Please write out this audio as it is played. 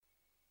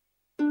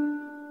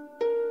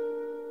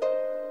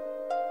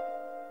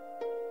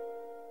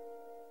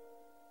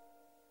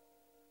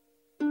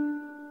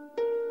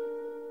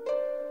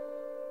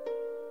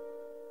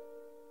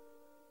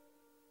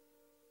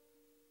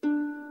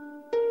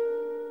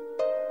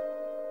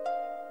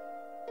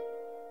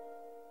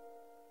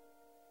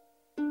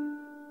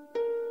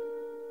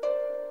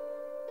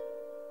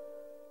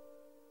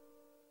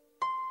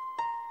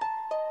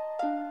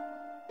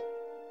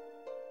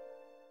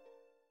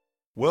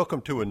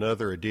Welcome to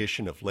another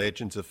edition of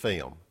Legends of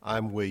Film.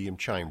 I'm William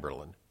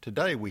Chamberlain.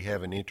 Today we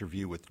have an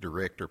interview with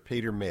director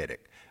Peter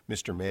Medak.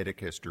 Mr.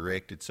 Medak has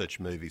directed such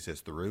movies as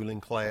The Ruling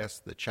Class,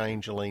 The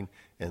Changeling,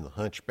 and The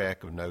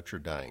Hunchback of Notre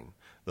Dame.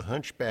 The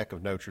Hunchback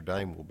of Notre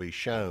Dame will be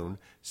shown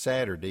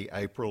Saturday,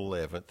 April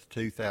 11th,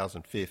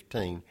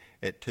 2015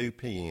 at 2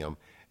 p.m.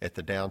 at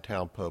the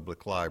Downtown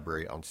Public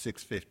Library on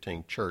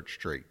 615 Church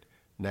Street.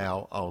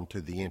 Now on to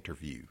the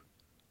interview.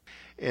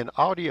 In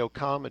audio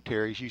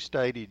commentaries, you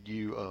stated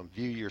you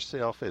view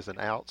yourself as an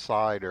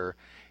outsider.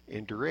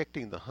 In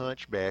directing The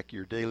Hunchback,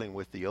 you're dealing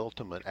with the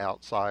ultimate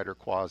outsider,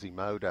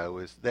 Quasimodo.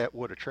 Is that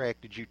what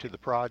attracted you to the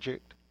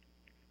project?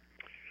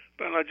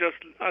 Well,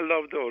 I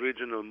love the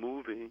original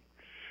movie,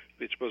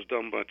 which was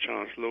done by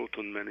Charles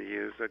Laughton many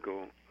years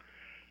ago,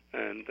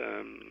 and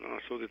I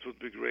thought it would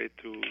be great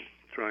to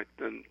try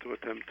and to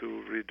attempt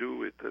to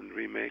redo it and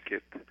remake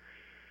it,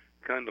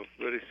 kind of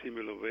very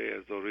similar way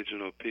as the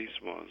original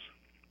piece was.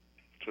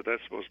 So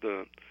that was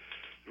the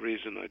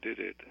reason I did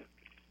it.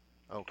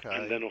 Okay.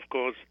 And then, of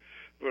course,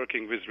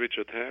 working with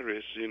Richard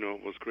Harris,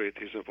 was great.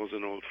 He was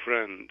an old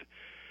friend,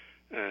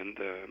 and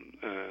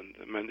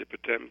Mandy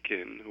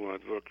Patinkin, who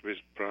I'd worked with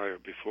prior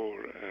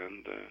before,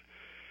 and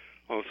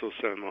also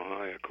Salma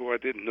Hayek, who I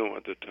didn't know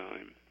at the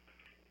time.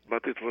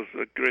 But it was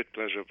a great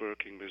pleasure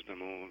working with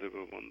them all. They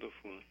were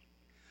wonderful.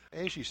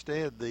 As you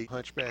said, The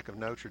Hunchback of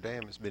Notre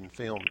Dame has been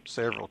filmed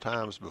several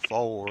times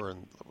before,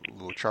 in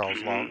the Charles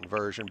Laughton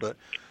version, but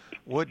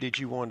what did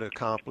you want to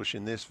accomplish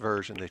in this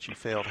version that you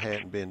felt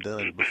hadn't been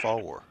done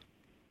before?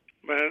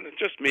 Well,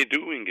 just me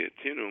doing it,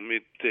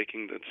 me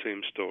taking that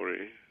same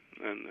story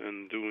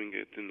and doing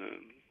it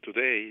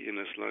today in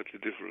a slightly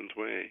different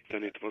way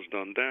than it was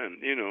done then.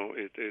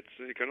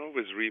 You can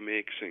always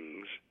remake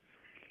things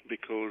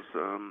because,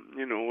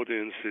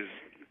 audiences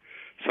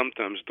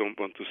sometimes don't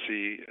want to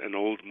see an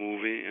old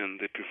movie and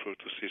they prefer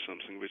to see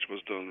something which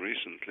was done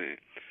recently.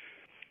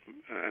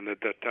 And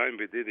at that time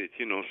we did it.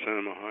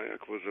 Salma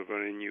Hayek was a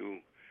very new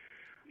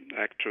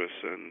actress,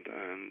 and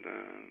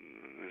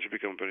she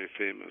became very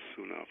famous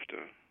soon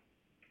after.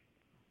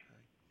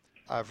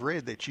 I've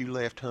read that you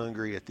left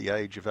Hungary at the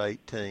age of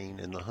 18,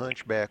 and The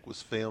Hunchback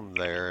was filmed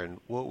there. And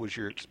what was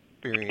your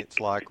experience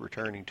like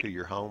returning to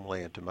your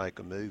homeland to make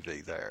a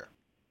movie there?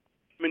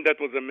 I mean, that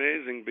was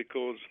amazing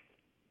because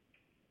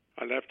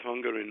I left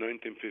Hungary in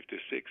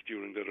 1956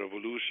 during the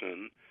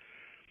revolution,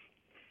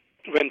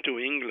 went to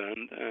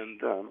England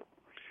and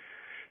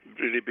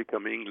really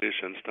become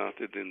English and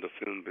started in the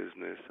film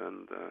business.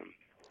 And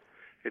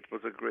it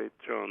was a great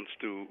chance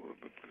to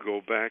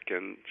go back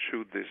and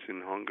shoot this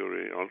in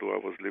Hungary, although I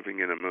was living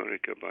in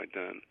America by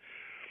then.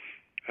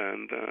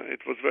 And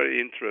it was very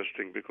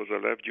interesting because I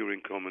left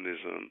during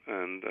communism,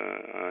 and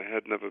I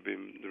had never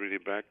been really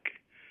back.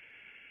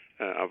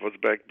 I was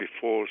back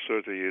before,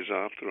 30 years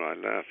after I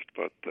left,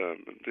 but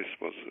this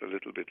was a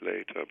little bit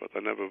later. But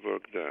I never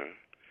worked there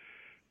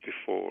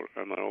before,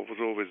 and I was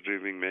always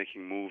dreaming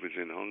making movies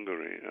in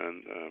Hungary,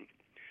 and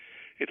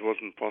it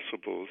wasn't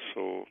possible.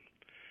 So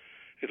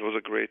it was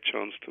a great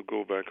chance to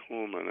go back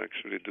home and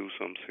actually do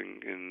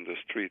something in the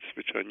streets,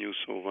 which I knew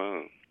so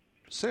well.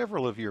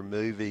 Several of your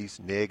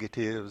movies,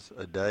 Negatives,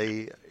 A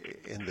Day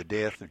in the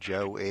Death of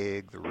Joe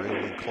Egg, The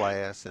Ruling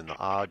Class, and The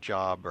Odd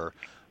Job, are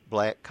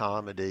black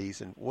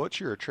comedies. And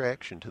what's your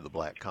attraction to the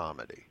black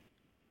comedy?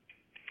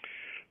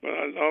 Well,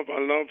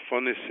 I love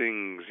funny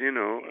things,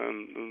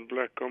 and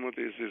black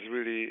comedies is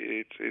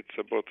really it's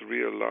about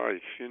real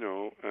life, and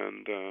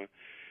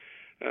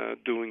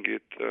doing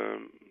it.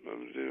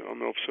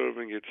 I'm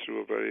observing it through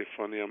a very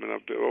funny. I've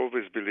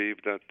always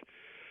believed that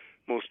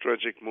most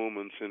tragic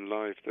moments in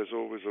life, there's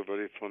always a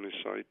very funny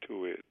side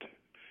to it,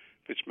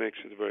 which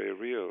makes it very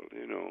real,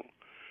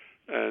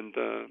 and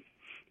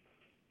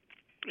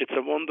it's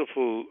a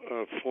wonderful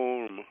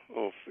form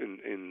of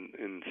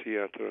in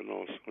theater and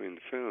also in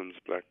films,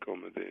 black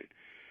comedy,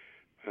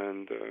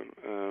 and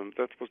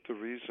that was the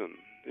reason,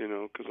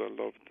 because I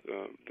loved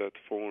that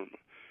form,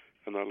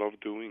 and I love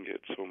doing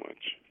it so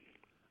much.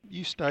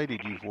 You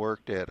stated you've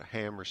worked at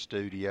Hammer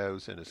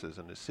Studios and as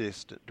an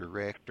assistant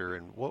director,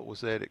 and what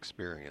was that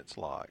experience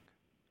like?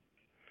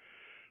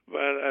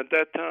 Well, at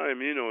that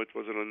time, it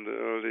was in the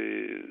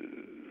early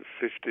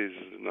 50s,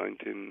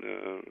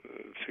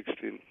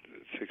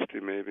 1960,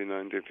 maybe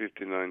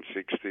 1959,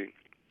 60.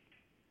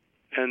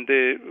 And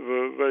they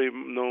were very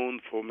known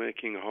for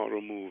making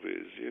horror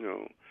movies,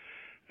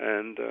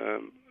 And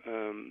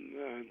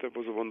that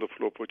was a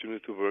wonderful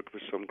opportunity to work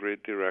with some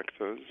great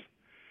directors,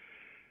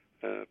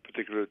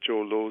 particularly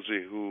Joe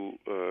Losey, who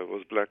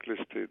was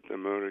blacklisted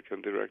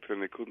American director,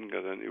 and he couldn't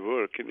get any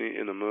work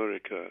in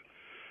America.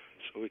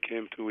 So he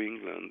came to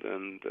England,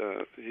 and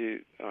he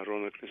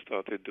ironically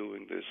started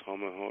doing these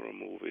Hammer horror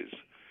movies.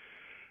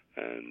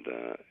 And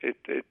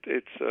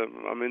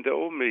they're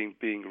all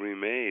being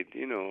remade,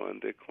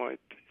 and they're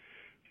quite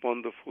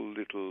wonderful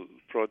little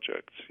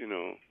projects, and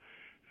a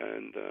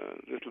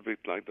little bit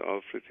like the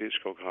Alfred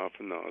Hitchcock Half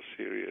an Hour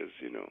series,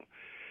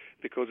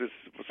 because it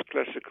was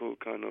classical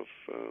kind of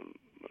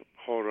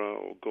horror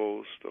or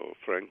ghost or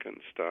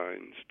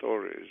Frankenstein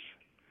stories.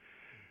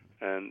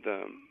 And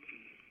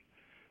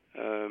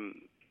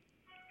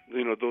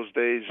those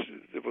days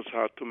it was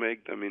hard to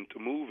make them into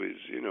movies,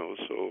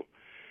 so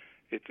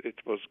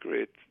it was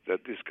great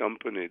that this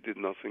company did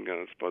nothing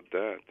else but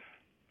that.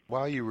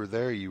 While you were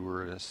there, you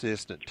were an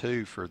assistant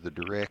too for the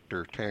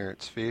director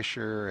Terence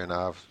Fisher, and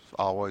I've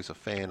always a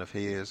fan of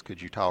his.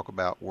 Could you talk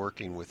about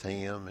working with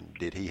him, and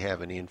did he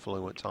have an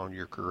influence on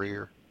your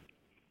career?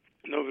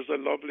 No, he was a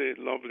lovely,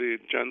 lovely,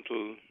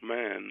 gentle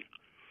man.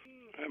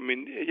 I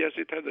mean, yes,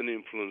 it had an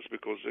influence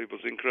because he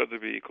was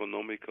incredibly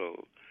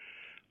economical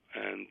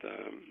and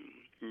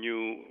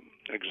knew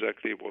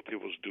exactly what he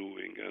was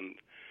doing. And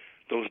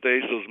those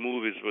days, those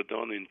movies were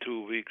done in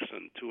 2 weeks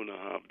and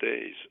 2.5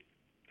 days.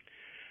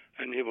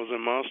 And he was a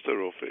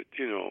master of it,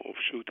 of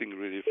shooting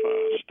really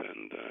fast.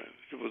 And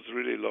he was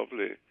really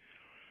lovely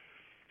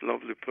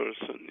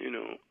person,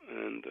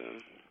 And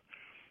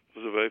it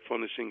was a very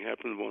funny thing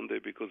happened one day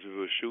because we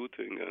were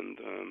shooting, and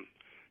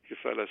he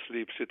fell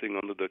asleep sitting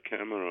under the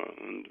camera,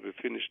 and we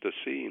finished the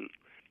scene.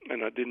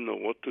 And I didn't know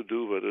what to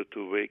do, whether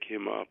to wake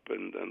him up,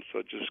 and so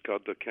I just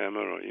cut the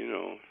camera,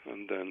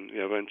 and then he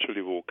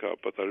eventually woke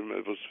up. But I remember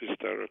it was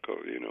hysterical,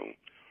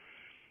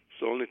 It's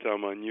the only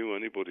time I knew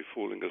anybody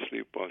falling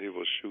asleep while he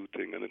was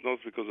shooting, and it's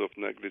not because of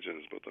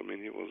negligence, but I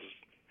mean, it was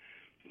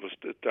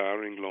a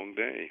tiring, long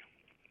day.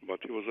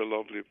 But he was a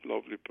lovely,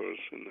 lovely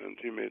person, and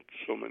he made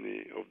so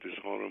many of these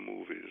horror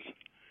movies,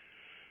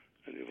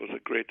 and he was a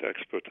great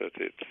expert at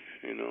it,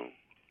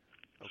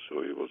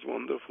 So he was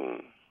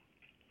wonderful.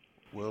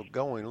 Well,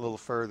 going a little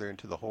further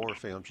into the horror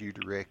films, you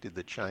directed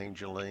The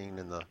Changeling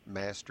and the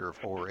Master of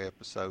Horror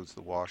episodes,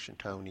 The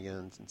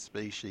Washingtonians and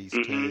Species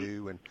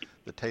 2, and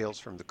the Tales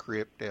from the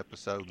Crypt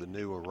episode, The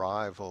New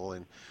Arrival.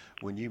 And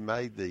when you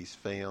made these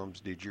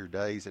films, did your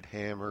days at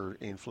Hammer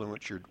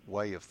influence your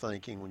way of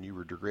thinking when you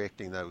were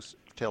directing those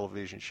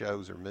television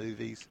shows or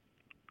movies?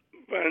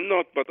 Well,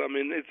 not, but I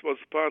mean, it was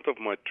part of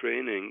my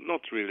training.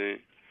 Not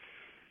really.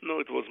 No,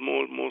 it was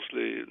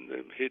mostly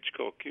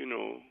Hitchcock,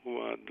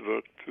 who I'd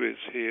worked with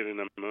here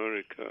in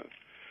America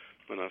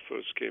when I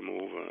first came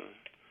over.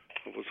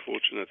 I was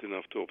fortunate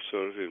enough to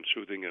observe him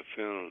shooting a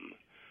film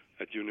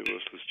at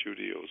Universal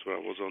Studios, where I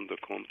was under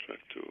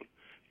contract to.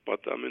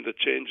 But, I mean, The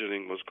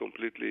Changeling was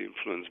completely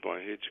influenced by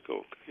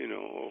Hitchcock,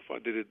 if I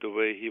did it the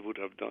way he would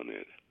have done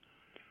it.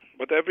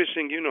 But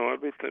everything,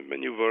 every time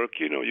when you work,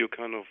 you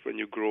kind of, when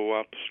you grow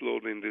up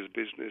slowly in this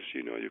business,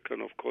 you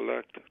kind of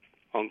collect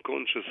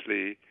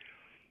unconsciously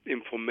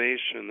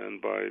information,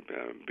 and by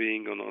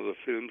being on other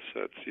film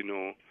sets,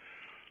 you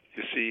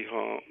see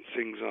how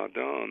things are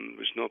done,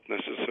 which not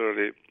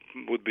necessarily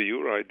would be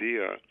your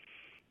idea,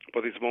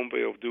 but it's one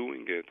way of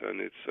doing it, and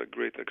it's a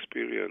great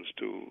experience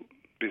to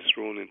be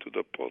thrown into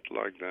the pot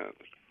like that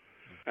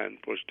and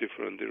watch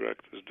different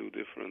directors do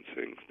different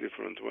things,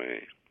 different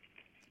way.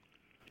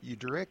 You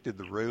directed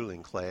The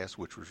Ruling Class,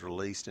 which was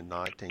released in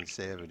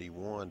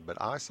 1971,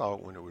 but I saw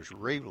it when it was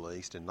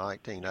re-released in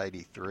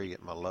 1983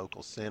 at my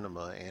local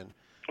cinema, and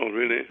oh,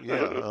 really?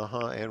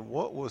 Yeah, And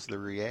what was the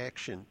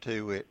reaction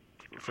to it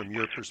from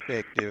your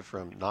perspective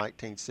from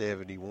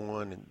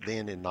 1971 and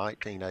then in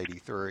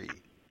 1983?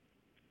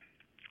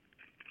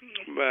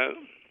 Well,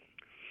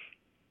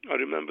 I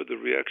remember the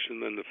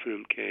reaction when the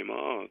film came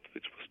out,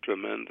 which was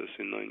tremendous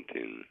in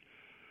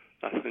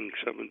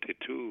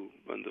 1972,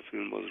 when the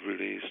film was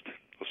released,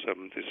 or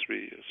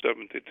 73,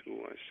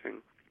 72, I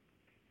think.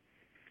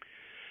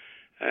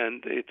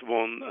 And it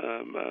won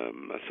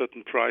a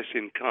certain prize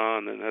in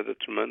Cannes and had a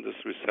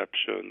tremendous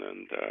reception.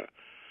 And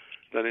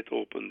then it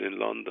opened in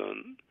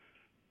London,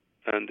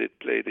 and it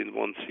played in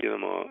one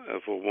cinema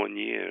for 1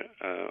 year.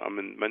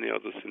 Many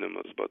other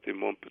cinemas, but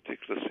in one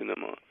particular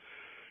cinema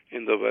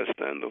in the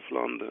West End of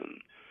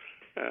London.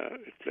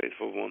 It played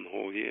for 1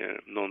 whole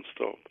year,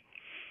 non-stop.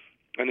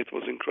 And it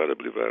was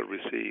incredibly well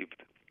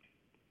received.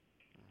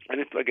 And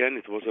it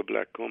was a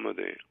black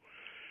comedy.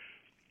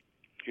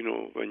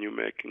 When you're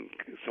making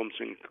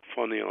something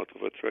funny out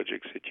of a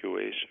tragic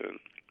situation.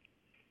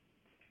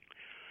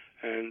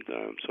 And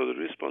so the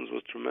response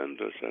was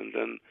tremendous. And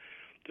then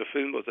the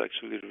film was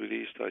actually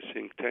released, I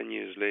think, 10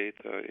 years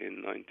later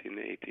in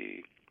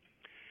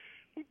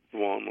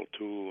 1981 or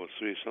 2 or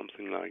 3,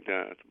 something like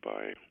that,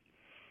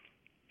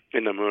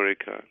 in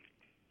America.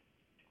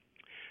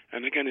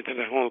 And again, it had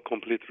a whole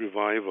complete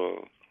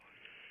revival.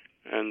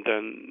 And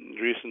then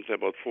recently,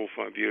 about 4 or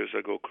 5 years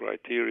ago,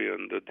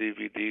 Criterion, the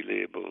DVD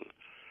label,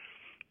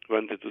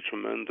 went into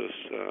tremendous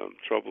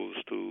troubles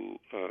to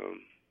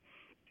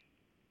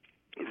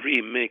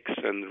remix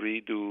and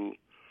redo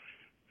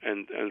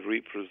and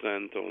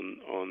represent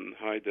on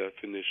high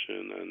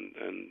definition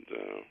and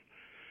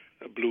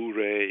a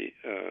Blu-ray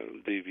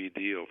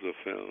DVD of the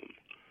film.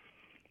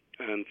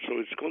 And so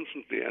it's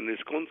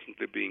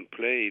constantly being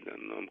played,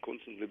 and I'm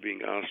constantly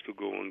being asked to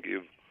go and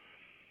give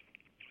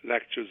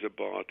lectures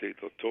about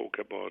it or talk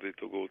about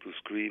it or go to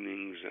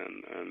screenings.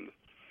 And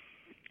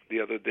the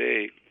other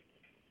day,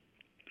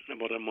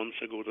 about a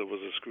month ago, there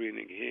was a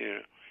screening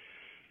here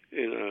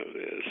in a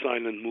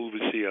silent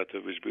movie theater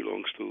which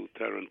belongs to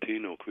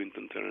Tarantino,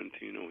 Quentin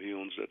Tarantino. He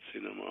owns that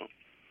cinema.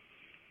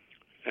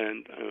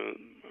 And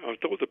I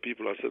told the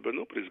people, I said, but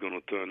nobody's going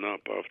to turn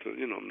up after,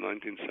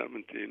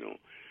 1970,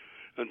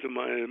 And to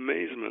my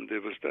amazement, they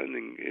were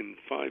standing in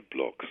 5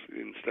 blocks,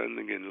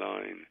 standing in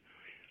line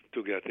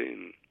to get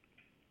in.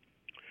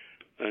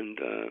 And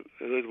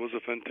it was a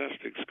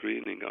fantastic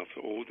screening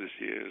after all these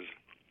years.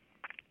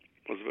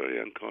 It was very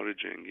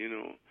encouraging,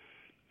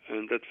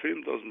 And that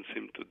film doesn't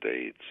seem to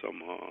date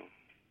somehow.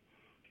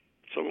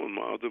 Some of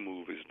my other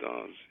movies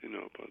does,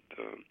 but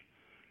it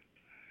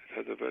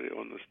had a very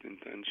honest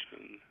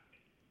intention.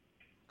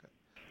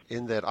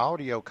 In that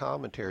audio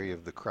commentary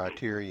of the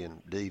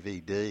Criterion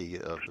DVD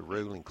of The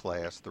Ruling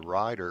Class, the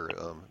writer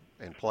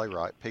and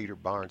playwright Peter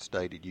Barnes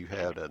stated you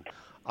had an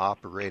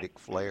operatic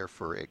flair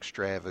for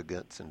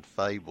extravagance and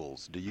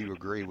fables. Do you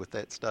agree with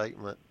that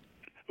statement?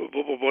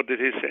 What did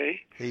he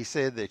say? He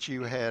said that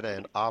you had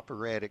an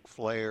operatic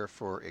flair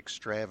for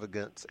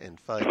extravagance and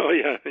fables. Oh,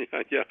 yeah,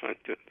 I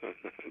did.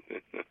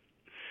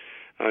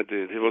 I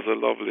did. He was a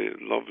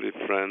lovely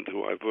friend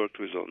who I worked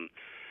with on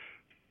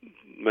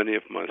many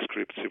of my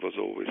scripts. He was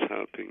always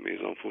helping me.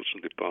 He's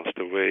unfortunately passed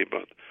away,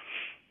 but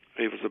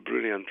he was a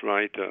brilliant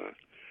writer.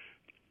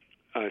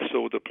 I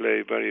saw the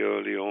play very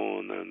early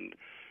on, and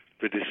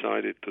we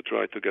decided to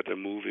try to get a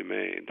movie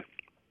made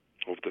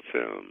of the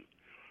film.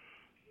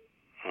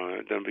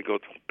 Then we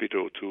got Peter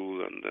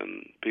O'Toole, and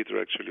then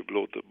Peter actually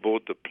bought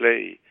the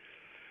play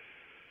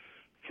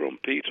from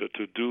Peter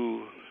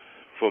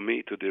for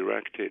me to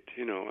direct it,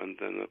 and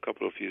then a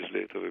couple of years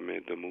later we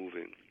made the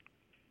movie.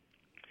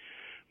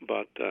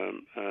 But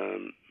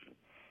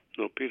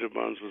Peter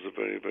Barnes was a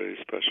very, very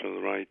special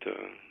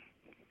writer,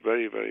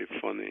 very, very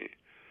funny,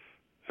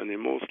 and he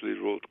mostly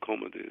wrote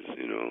comedies,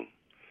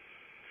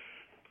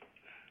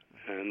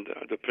 And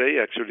the play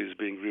actually is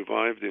being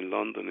revived in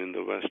London in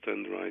the West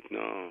End right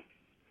now.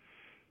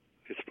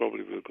 It's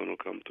probably going to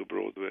come to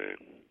Broadway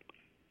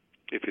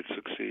if it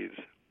succeeds.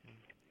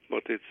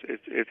 But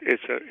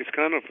it's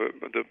kind of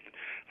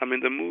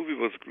the movie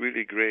was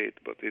really great,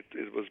 but it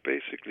was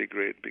basically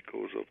great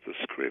because of the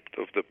script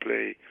of the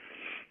play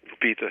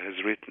Peter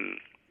has written,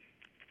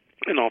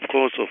 and of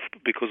course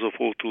because of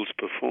O'Toole's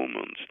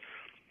performance,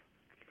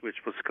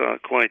 which was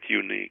quite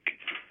unique.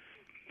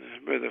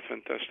 We had a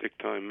fantastic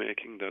time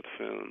making that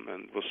film,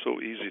 and it was so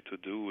easy to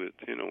do it.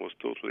 It was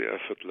totally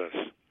effortless.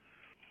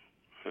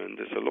 And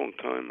it's a long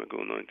time ago,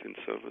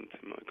 1970.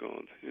 My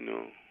God,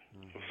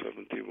 or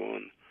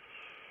 71.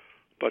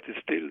 But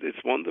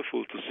it's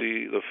wonderful to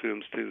see the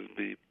film still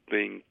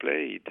being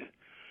played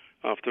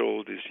after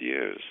all these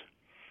years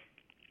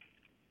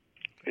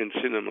in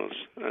cinemas,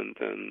 and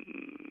then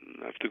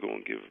have to go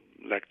and give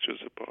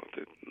lectures about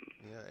it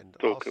and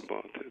talk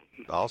about it.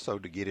 Also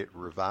to get it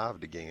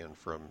revived again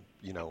from,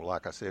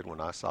 like I said, when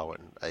I saw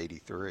it in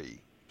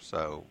 83.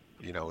 So,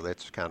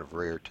 that's kind of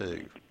rare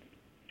too.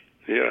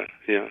 Yeah,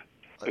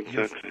 exactly.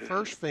 Your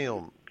first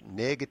film,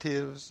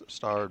 Negatives,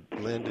 starred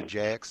Linda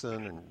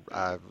Jackson, and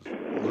I was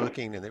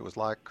looking, and it was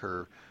like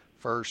her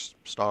first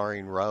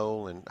starring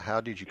role. And how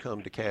did you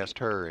come to cast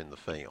her in the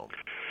film?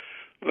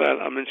 Well,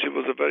 she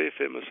was a very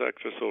famous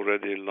actress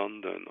already in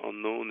London,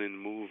 unknown in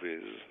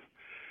movies,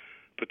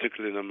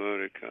 particularly in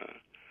America.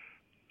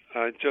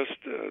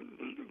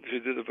 She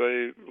did a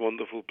very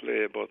wonderful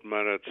play about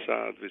Marat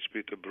Sade, which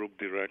Peter Brook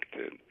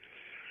directed,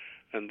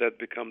 and that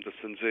became the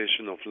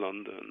sensation of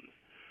London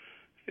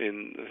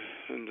in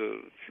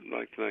the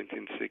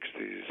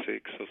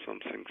 1966 or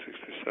something,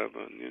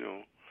 67,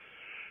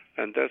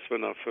 and that's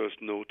when I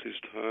first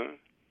noticed her,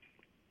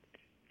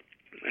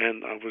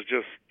 and I was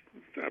just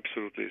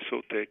absolutely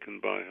so taken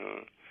by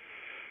her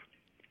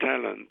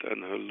talent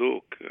and her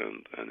look,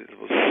 and it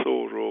was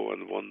so raw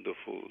and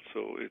wonderful.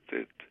 So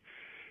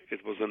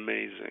it was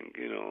amazing,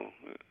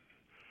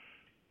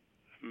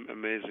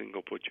 amazing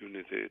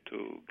opportunity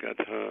to get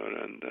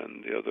her and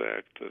the other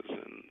actors,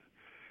 and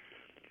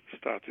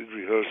started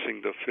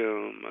rehearsing the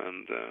film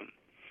and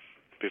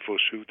before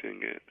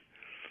shooting it.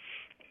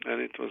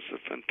 And it was a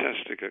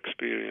fantastic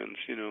experience,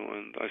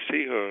 and I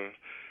see her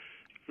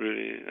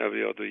really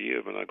every other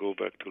year when I go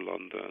back to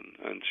London,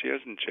 and she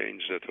hasn't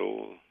changed at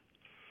all,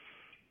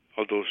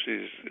 although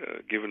she's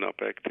given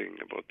up acting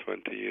about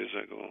 20 years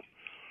ago.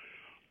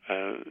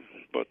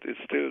 But it's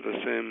still the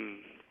same.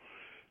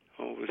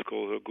 I always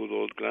call her good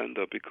old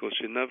Glenda because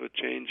she never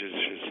changes.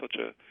 She's such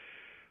a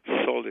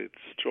solid,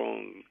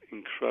 strong,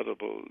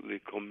 incredibly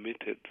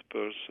committed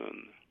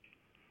person,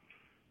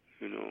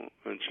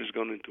 and she's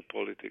gone into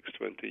politics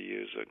 20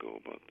 years ago,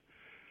 but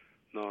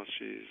now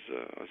she's,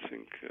 I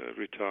think,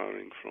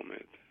 retiring from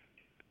it.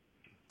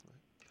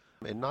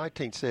 In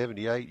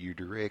 1978, you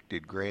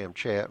directed Graham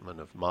Chapman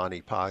of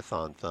Monty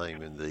Python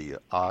fame in The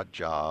Odd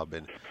Job,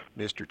 and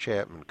Mr.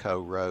 Chapman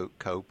co-wrote,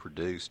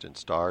 co-produced, and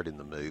starred in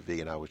the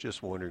movie, and I was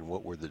just wondering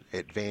what were the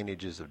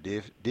advantages of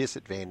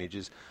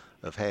disadvantages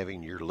of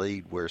having your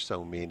lead wear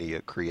so many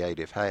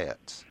creative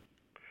hats?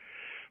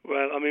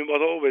 Well,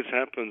 what always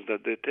happens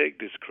that they take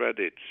these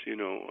credits, he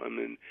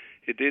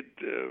did,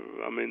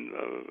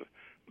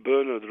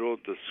 Bernard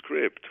wrote the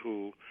script,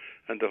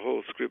 and the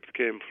whole script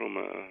came from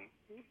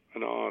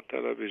an art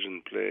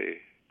television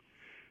play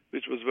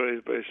which was very,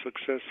 very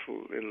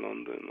successful in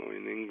London or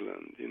in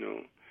England,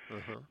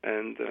 Uh-huh.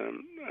 And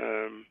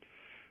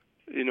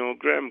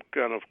Graham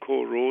kind of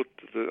co-wrote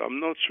I'm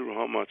not sure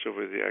how much of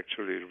it he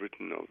actually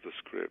written of the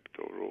script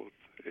or wrote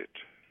it.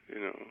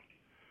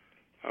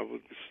 I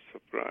would be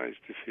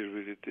surprised if he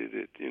really did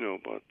it.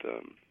 But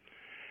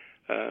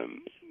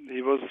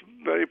he was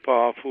very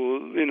powerful,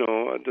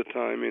 at the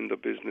time in the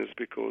business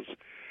because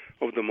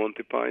of the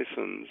Monty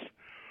Pythons.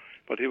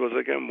 But he was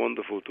again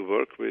wonderful to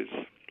work with,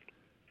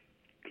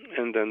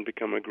 and then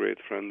become a great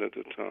friend at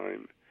the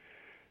time.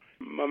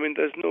 I mean,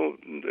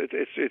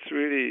 it's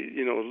really,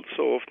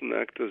 so often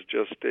actors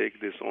just take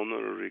this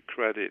honorary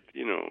credit,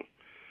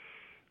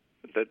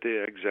 that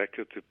they're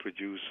executive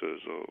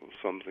producers or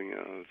something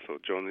else, or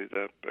Johnny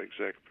Depp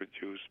exec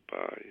produced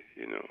by,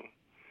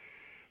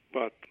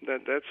 But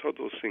that's how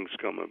those things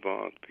come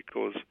about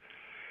because,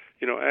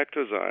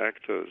 actors are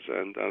actors,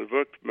 and I've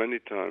worked many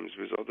times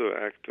with other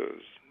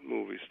actors,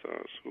 movie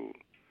stars, who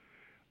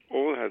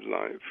all had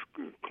life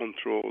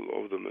control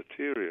of the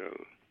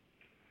material.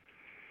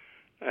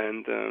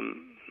 And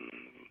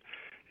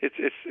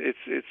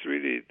it's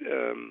really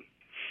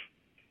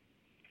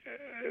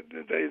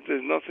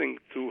there's nothing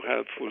too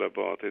helpful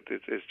about it.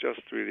 It's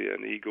just really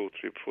an ego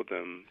trip for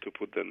them to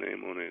put their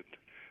name on it,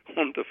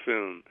 on the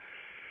film,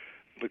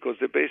 because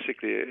they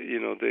basically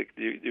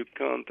you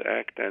can't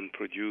act and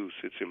produce.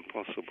 It's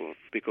impossible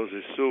because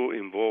it's so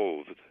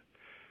involved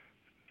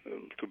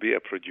to be a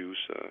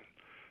producer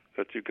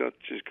that you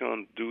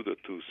can't do the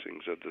two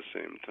things at the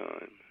same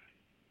time.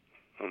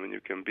 I mean,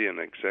 you can be an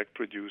exec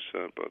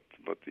producer,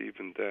 but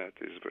even that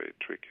is very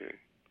tricky.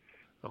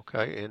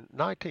 Okay, in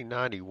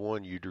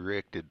 1991 you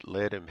directed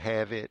Let Him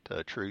Have It,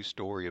 a true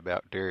story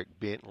about Derek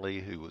Bentley,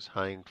 who was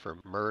hanged for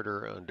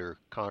murder under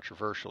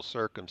controversial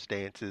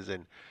circumstances.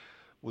 And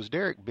was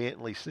Derek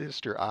Bentley's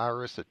sister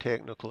Iris a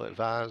technical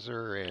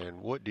advisor,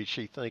 and what did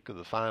she think of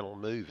the final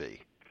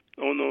movie?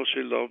 Oh no,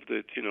 she loved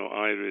it.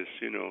 Iris,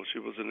 she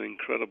was an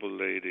incredible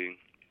lady.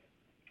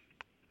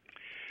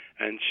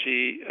 And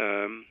she...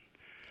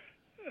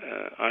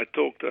 I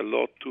talked a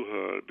lot to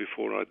her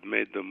before I'd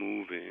made the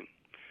movie,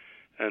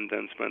 and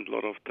then spent a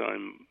lot of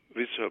time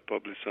with her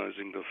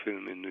publicizing the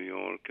film in New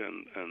York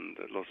and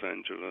Los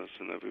Angeles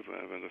and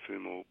everywhere when the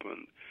film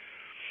opened.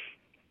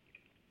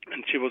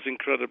 And she was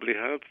incredibly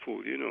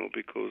helpful,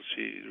 because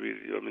she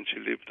really, she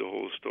lived the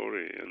whole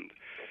story. And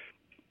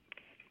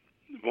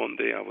one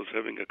day I was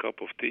having a cup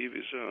of tea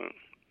with her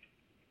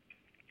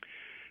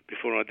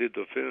before I did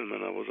the film,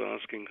 and I was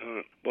asking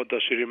her, what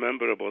does she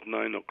remember about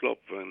 9 o'clock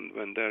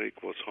when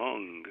Derek was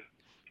hung?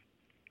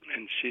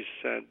 And she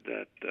said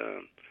that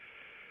the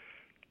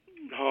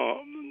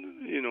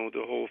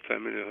whole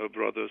family, her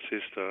brother,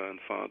 sister, and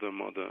father,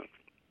 mother,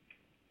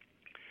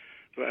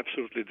 were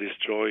absolutely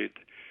destroyed,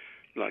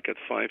 like at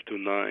 5 to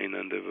 9,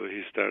 and they were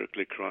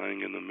hysterically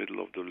crying in the middle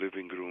of the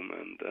living room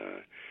and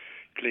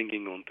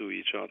clinging onto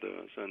each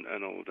other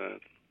and all that.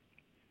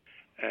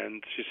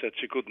 And she said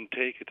she couldn't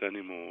take it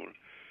anymore.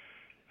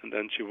 And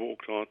then she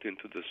walked out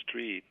into the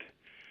street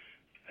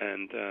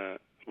and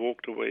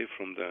walked away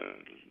from the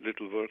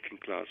little working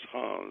class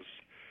house.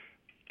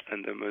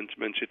 And then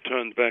when she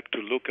turned back to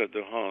look at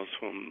the house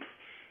from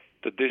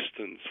the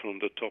distance, from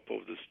the top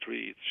of the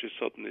street, she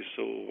suddenly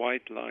saw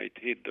white light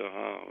hit the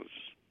house.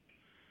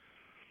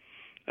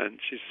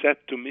 And she said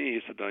to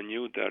me, I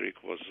knew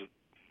Derek was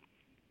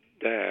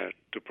there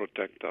to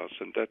protect us.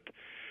 And that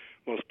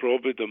was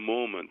probably the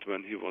moment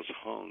when he was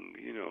hung,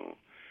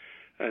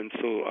 And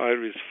so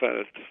Iris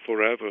felt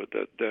forever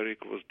that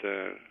Derek was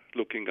there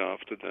looking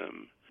after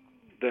them.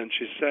 Then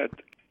she said,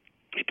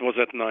 it was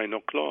at 9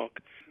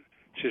 o'clock.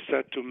 She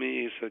said to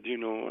me,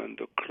 and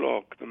the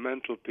clock, the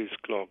mantelpiece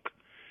clock,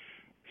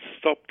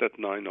 stopped at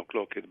 9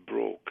 o'clock. It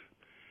broke,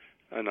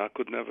 and I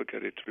could never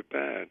get it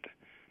repaired.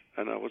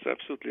 And I was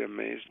absolutely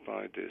amazed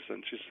by this.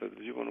 And she said,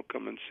 do you want to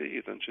come and see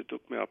it? And she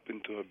took me up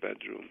into her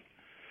bedroom.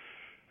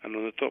 And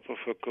on the top of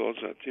her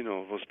closet,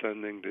 was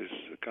standing this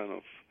kind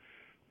of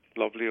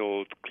lovely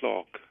old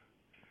clock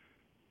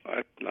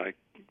at like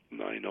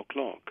 9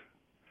 o'clock.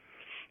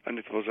 And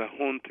it was a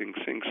haunting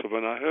thing. So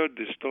when I heard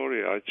this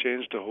story, I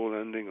changed the whole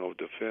ending of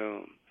the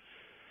film.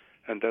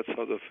 And that's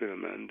how the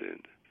film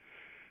ended.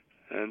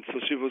 And so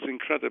she was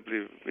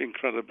incredibly,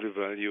 incredibly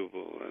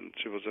valuable. And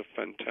she was a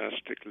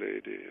fantastic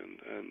lady.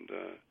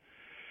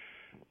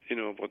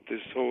 But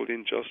this whole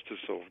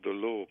injustice of the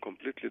law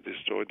completely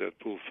destroyed that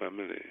poor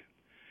family.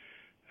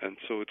 And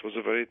so it was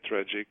a very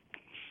tragic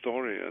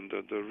story, and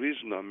the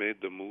reason I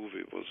made the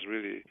movie was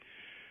really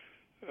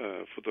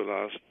for the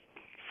last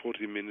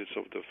 40 minutes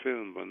of the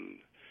film when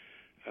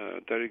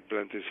Derek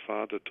Bentley's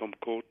father, Tom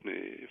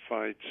Courtney,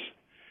 fights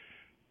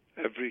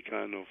every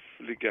kind of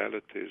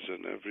legalities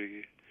and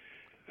every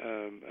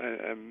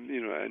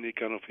any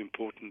kind of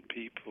important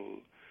people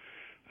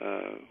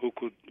who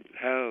could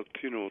help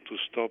to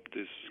stop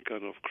this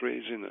kind of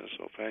craziness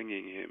of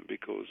hanging him,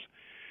 because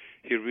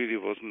he really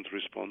wasn't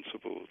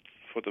responsible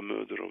for the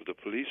murder of the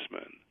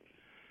policeman.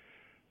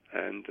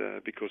 And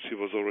because he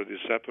was already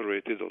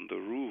separated on the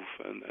roof,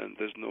 and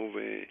there's no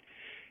way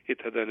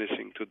it had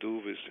anything to do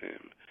with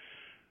him.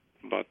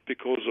 But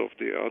because of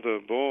the other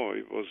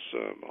boy was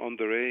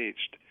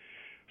underaged,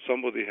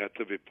 somebody had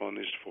to be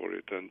punished for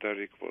it, and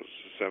Derek was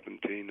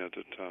 17 at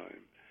the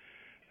time.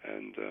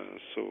 And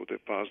so they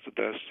passed the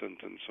death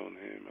sentence on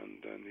him,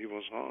 and then he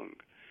was hung.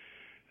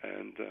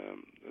 And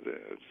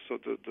so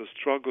the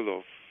struggle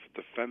of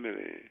the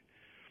family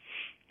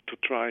to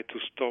try to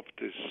stop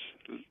this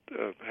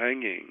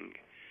hanging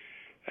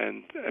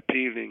and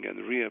appealing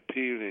and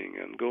reappealing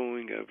and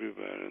going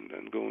everywhere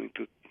and going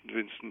to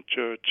Winston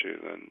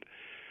Churchill and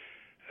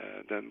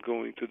then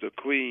going to the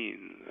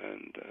Queen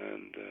and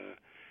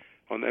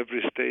on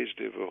every stage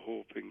they were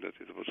hoping that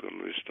it was going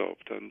to be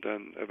stopped, and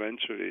then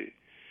eventually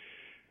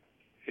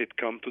it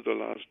come to the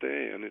last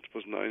day, and it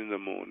was 9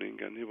 a.m,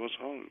 and he was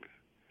hung.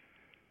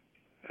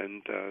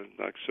 And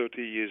like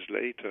 30 years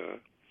later,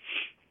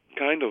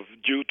 kind of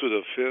due to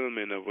the film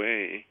in a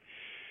way,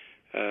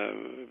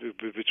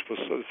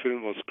 the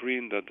film was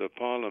screened at the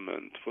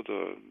Parliament for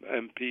the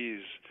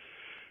MPs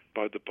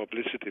by the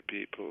publicity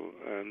people,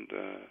 and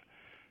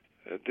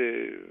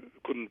they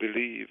couldn't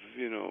believe,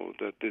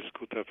 that this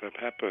could have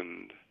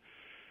happened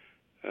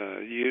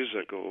years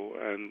ago.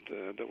 And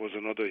there was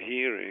another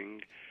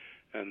hearing,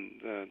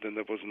 and then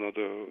there was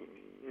another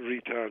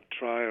retrial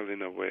trial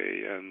in a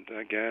way, and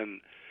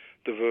again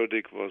the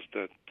verdict was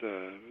that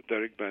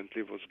Derek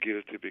Bentley was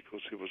guilty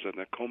because he was an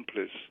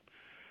accomplice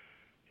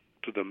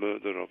to the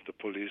murder of the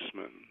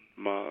policeman,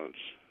 Miles,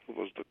 who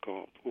was the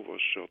cop who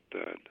was shot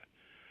dead.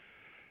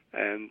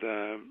 And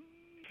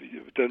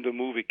then the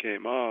movie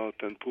came out,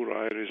 and poor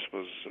Iris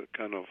was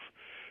kind of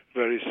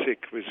very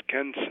sick with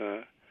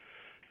cancer,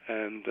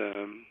 and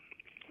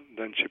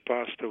then she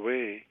passed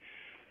away.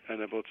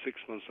 And about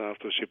 6 months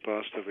after she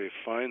passed away,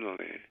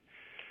 finally,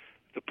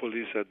 the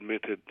police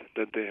admitted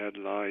that they had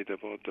lied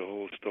about the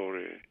whole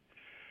story.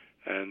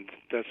 And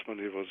that's when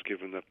he was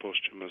given a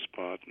posthumous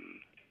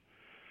pardon.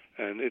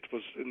 And it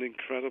was an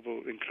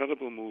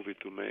incredible movie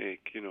to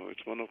make.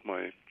 It's one of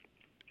my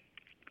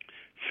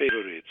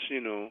favorites,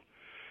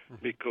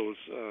 because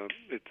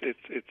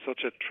it's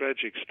such a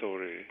tragic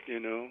story,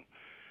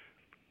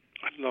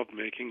 I love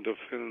making the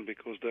film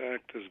because the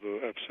actors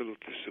were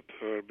absolutely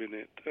superb in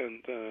it,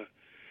 and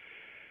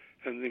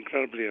an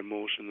incredibly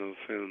emotional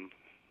film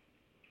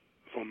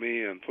for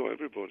me and for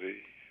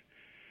everybody.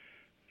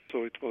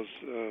 So it was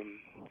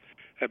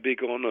a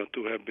big honor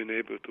to have been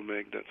able to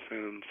make that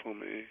film for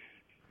me.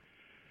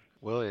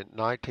 Well, in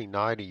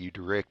 1990, you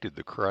directed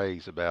The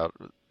Krays, about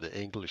the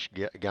English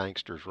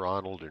gangsters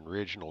Ronald and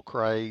Reginald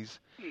Krays,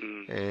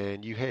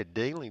 and you had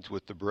dealings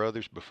with the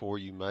brothers before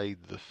you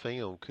made the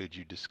film. Could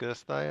you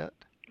discuss that?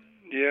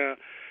 Yeah,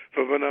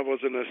 but when I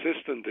was an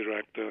assistant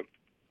director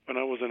on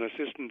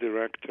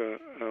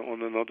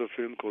another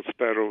film called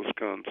Sparrows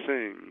Can't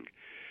Sing,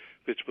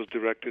 which was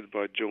directed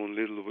by Joan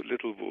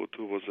Littlewood,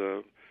 who was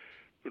a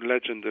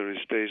legendary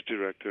stage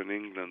director in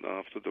England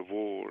after the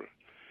war,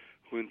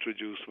 who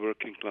introduced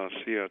working class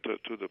theater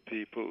to the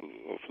people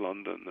of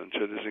London. And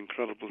she had this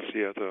incredible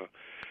theater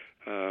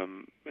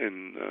in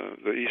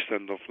the East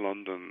End of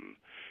London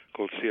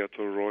called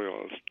Theatre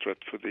Royal,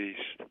 Stratford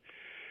East.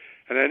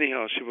 And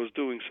anyhow, she was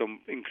doing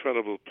some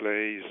incredible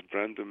plays,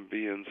 Brandon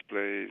Behan's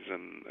plays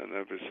and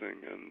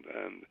everything.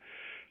 And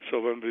so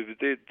when we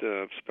did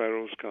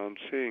Sparrows Can't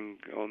Sing,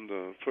 on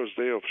the first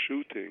day of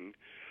shooting,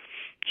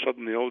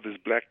 suddenly all these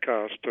black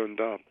cars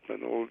turned up,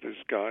 and all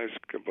these guys,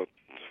 about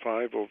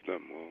 5 of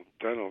them or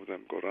 10 of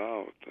them, got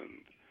out,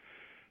 and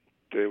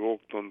they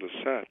walked on the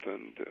set,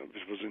 and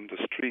it was in the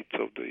streets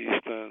of the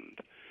East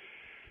End.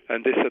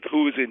 And they said,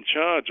 "Who is in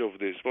charge of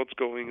this? What's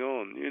going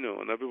on?"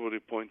 And everybody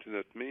pointed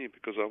at me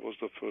because I was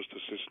the first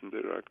assistant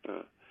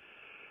director.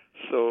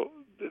 So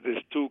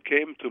these two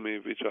came to me,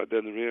 which I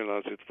then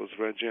realized it was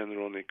Reggie and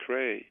Ronnie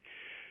Kray.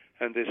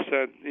 And they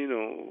said,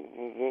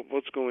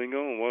 what's going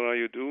on? What are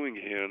you doing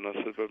here? And I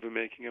said, well, we're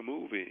making a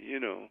movie,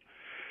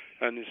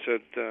 And he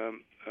said,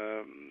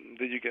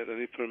 did you get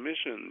any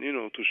permission,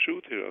 to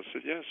shoot here? I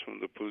said, yes, from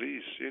the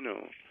police,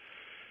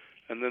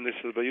 And then they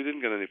said, but you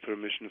didn't get any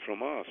permission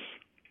from us.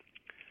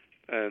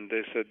 And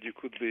they said, you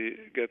could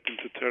get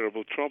into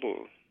terrible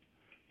trouble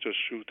just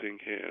shooting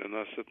here. And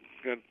I said,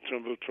 get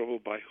trouble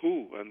by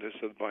who? And they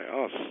said, by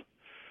us.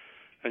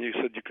 And you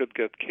said you could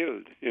get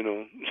killed,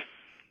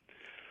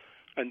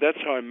 And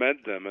that's how I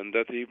met them. And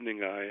that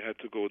evening I had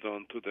to go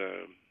down to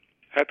their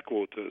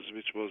headquarters,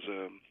 which was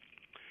a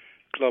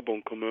club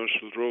on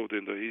Commercial Road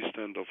in the East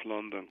End of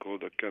London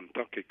called the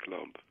Kentucky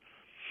Club.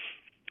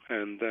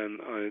 And then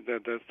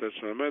that's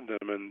how I met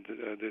them. And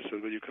they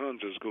said, well, you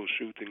can't just go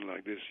shooting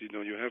like this.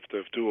 You have to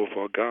have 2 of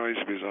our guys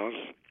with us.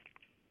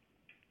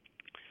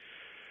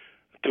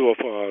 2 of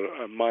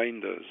our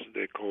minders,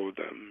 they called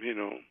them,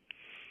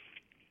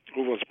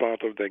 who was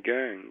part of the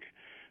gang.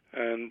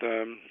 And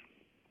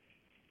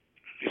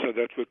he said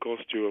that will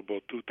cost you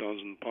about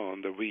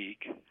 £2,000 a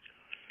week,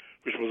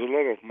 which was a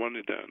lot of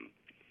money then.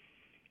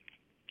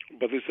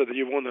 But he said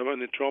you won't have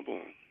any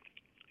trouble.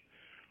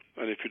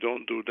 And if you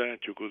don't do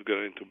that, you could get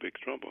into big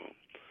trouble.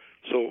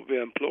 So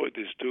we employed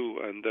these 2,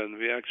 and then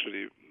we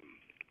actually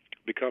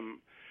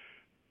become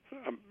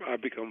I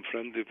become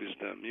friendly with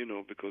them,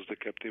 because they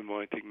kept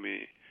inviting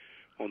me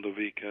on the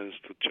weekends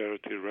to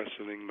charity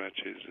wrestling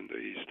matches in the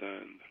East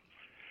End.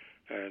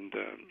 And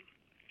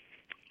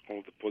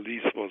all the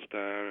police was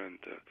there, and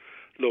the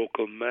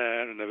local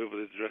mayor, and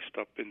everybody dressed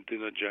up in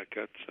dinner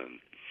jackets.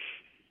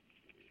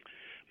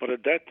 But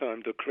at that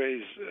time, the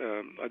Krays,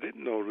 I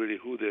didn't know really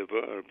who they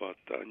were, but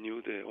I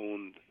knew they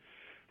owned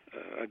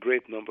a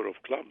great number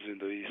of clubs in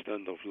the East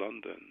End of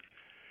London.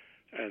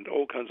 And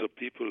all kinds of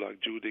people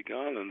like Judy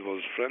Garland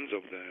was friends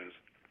of theirs.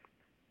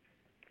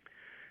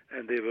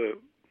 And they were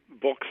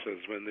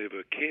boxers when they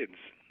were kids,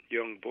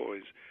 young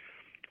boys,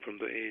 from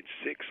the age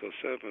 6 or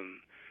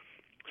 7.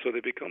 So they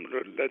become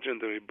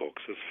legendary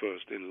boxers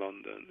first in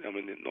London. I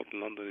mean, not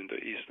in London, in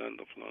the East End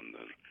of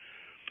London.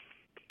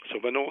 So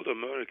when all the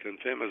American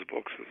famous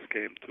boxers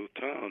came to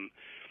town,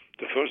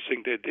 the first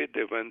thing they did,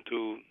 they went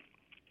to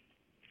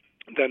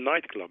their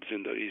nightclubs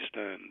in the East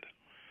End,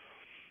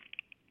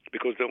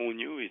 because they all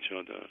knew each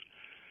other.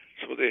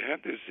 So they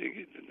had this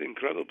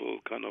incredible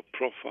kind of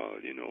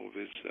profile,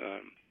 with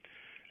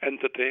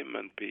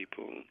entertainment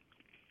people,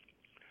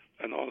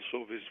 and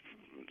also with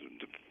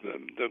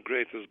the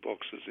greatest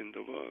boxers in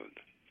the world.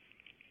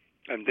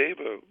 And they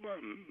were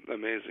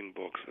amazing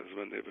boxers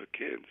when they were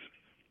kids.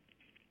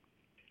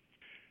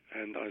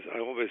 And I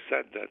always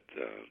said that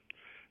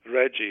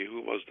Reggie,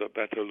 who was the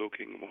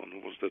better-looking one,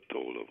 who was the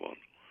taller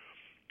one,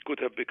 could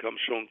have become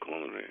Sean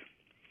Connery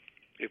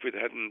if it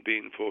hadn't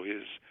been for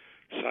his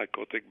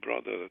psychotic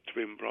brother,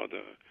 twin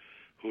brother,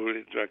 who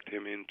really dragged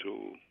him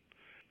into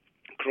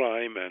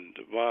crime and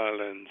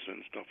violence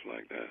and stuff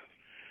like that.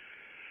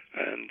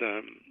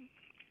 And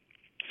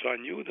so I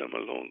knew them a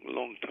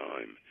long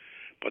time.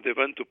 But they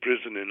went to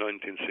prison in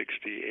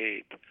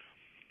 1968.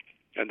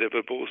 And they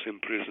were both in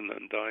prison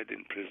and died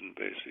in prison,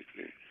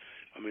 basically.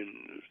 I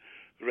mean,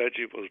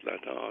 Reggie was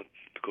let out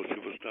because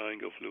he was dying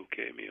of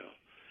leukemia.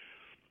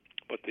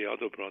 But the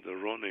other brother,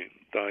 Ronnie,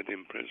 died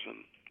in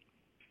prison.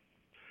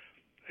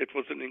 It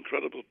was an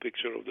incredible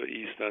picture of the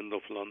East End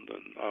of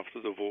London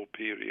after the war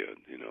period,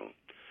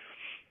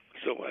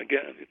 So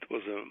again, it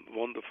was a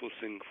wonderful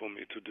thing for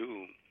me to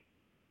do.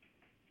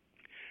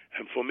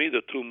 And for me,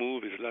 the two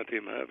movies, Let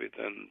Him Have It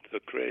and The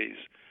Krays,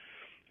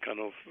 kind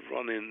of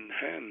run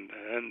hand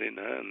in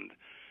hand,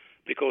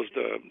 because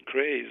the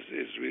Krays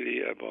is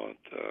really about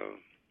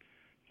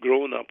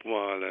grown-up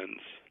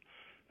violence,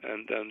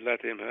 and then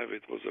Let Him Have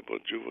It was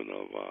about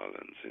juvenile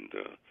violence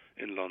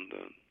in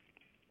London.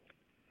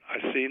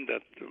 I seen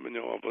that,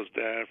 I was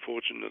there,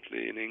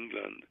 fortunately, in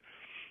England,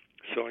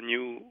 so I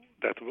knew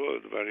that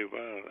world very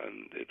well,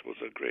 and it was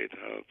a great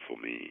help for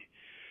me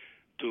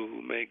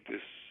to make these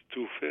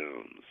two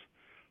films,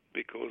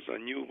 because I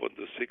knew what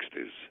the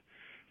 60s,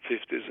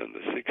 50s, and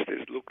the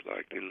 60s looked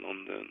like in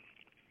London.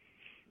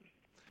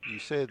 You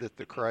said that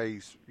the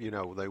Krays,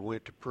 they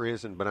went to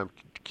prison, but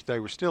they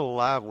were still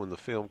alive when the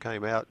film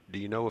came out. Do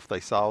you know if they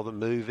saw the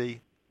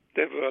movie?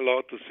 They were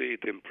allowed to see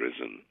it in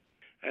prison,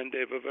 and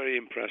they were very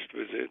impressed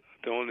with it.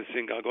 The only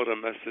thing, I got a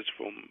message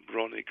from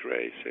Ronnie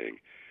Kray saying,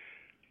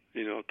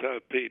 tell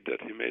Pete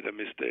that he made a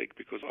mistake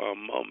because our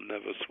mom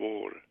never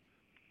swore.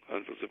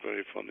 And it was a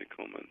very funny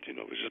comment,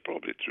 which is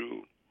probably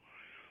true,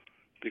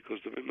 because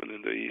the women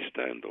in the East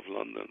End of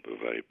London were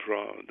very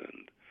proud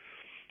and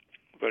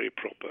very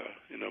proper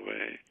in a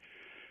way.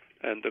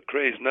 And the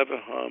Krays never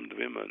harmed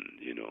women,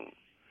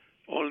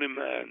 only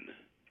men.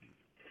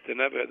 They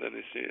never had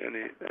any,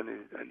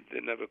 and they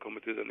never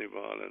committed any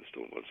violence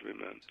towards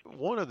women.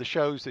 One of the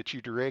shows that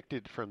you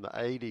directed from the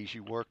 80s,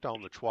 you worked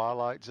on The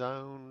Twilight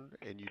Zone,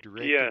 and you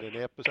directed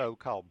an episode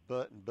called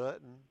Button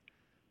Button,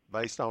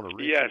 based on a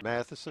Richard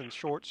Matheson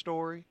short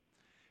story.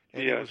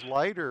 And it was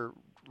later,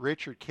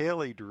 Richard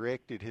Kelly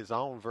directed his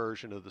own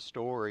version of the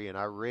story, and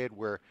I read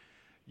where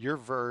your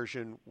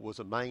version was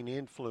a main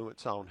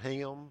influence on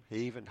him.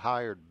 He even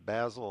hired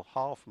Basil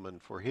Hoffman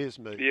for his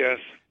movie. Yes.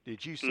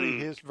 Did you see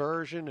his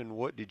version, and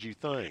what did you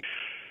think?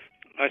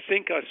 I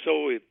think I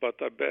saw it,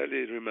 but I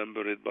barely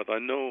remember it. But I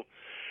know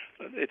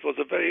it was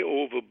a very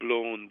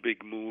overblown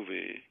big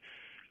movie,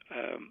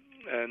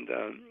 and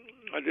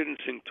I didn't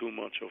think too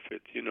much of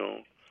it,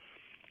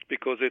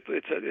 because I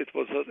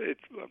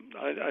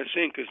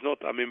think it's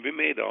not. I mean, we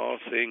made our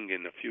thing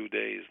in a few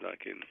days,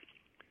 like in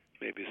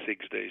maybe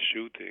 6 days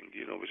shooting,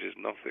 which is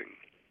nothing.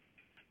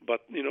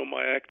 But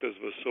my actors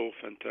were so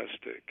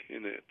fantastic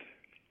in it,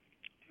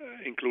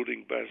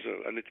 including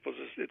Basil, and it was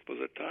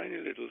a tiny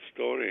little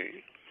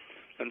story.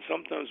 And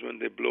sometimes when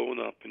they're blown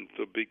up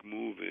into a big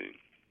movie,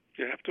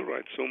 you have to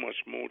write so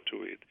much more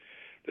to it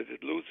that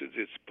it loses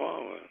its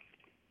power.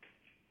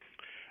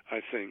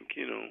 I think,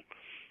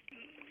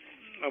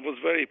 I was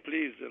very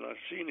pleased, and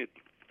I've seen it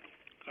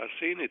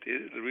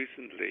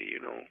recently,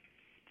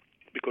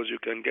 because you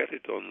can get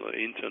it on the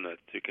internet.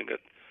 You can get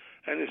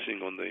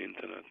anything on the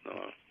internet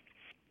now.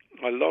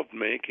 I loved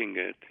making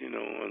it, and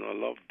I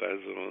loved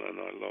Basil, and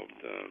I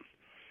loved,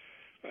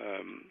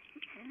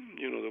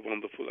 the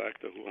wonderful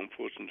actor who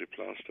unfortunately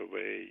passed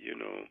away,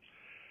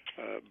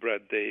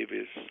 Brad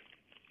Davis,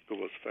 who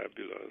was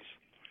fabulous.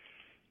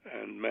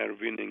 and Mare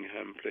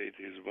Winningham played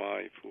his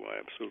wife, who I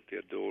absolutely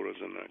adore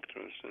as an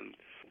actress. And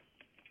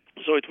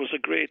so it was a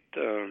great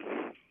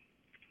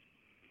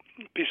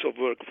piece of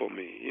work for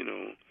me,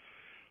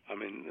 I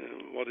mean,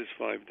 what is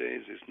 5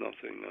 days is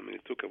nothing. I mean,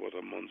 it took about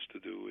a month to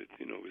do it,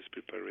 with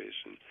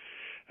preparation.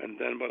 And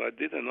then, but I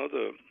did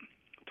another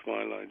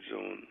Twilight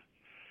Zone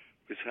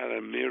with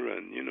Helen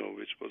Mirren,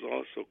 which was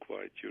also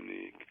quite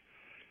unique.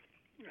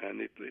 And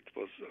it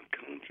was, I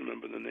can't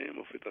remember the name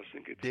of it. I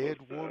think it Dead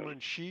was...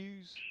 Woman's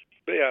Shoes?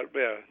 Yeah,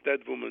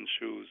 Dead Woman's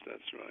Shoes,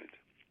 that's right.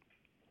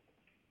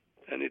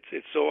 And it's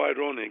so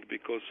ironic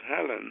because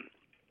Helen,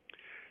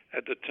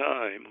 at the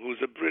time,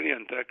 who's a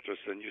brilliant actress,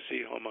 and you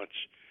see how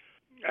much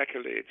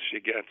accolades she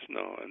gets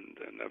now, and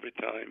every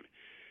time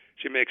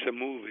she makes a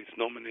movie, it's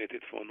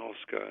nominated for an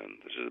Oscar, and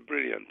she's a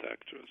brilliant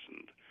actress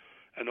and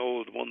an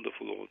old,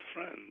 wonderful old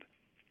friend.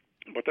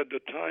 But at the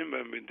time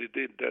when we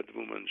did Dead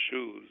Woman's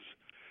Shoes,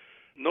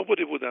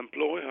 nobody would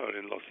employ her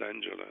in Los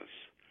Angeles.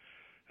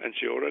 And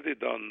she already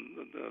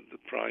done the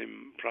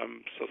Prime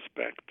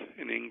Suspect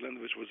in England,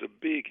 which was a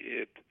big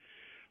hit,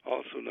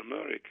 also in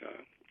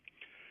America.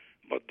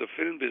 But the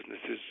film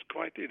business is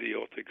quite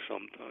idiotic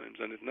sometimes,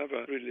 and it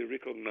never really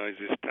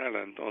recognizes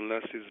talent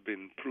unless it's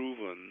been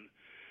proven.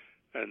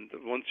 And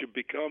once you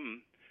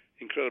become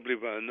incredibly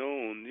well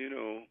known, you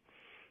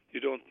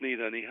don't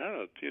need any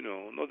help,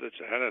 Not that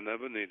Helen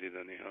never needed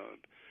any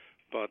help.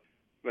 But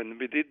when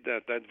we did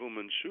that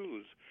Woman's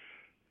Shoes,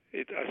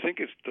 I think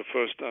it's the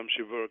first time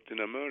she worked in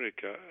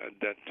America at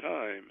that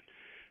time.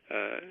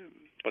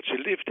 But she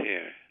lived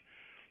here.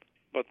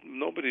 But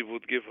nobody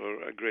would give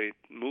her a great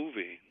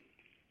movie.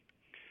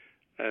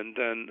 And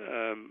then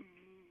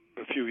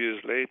a few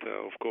years later,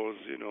 of course,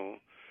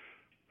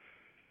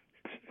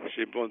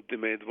 she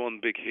made one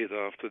big hit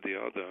after the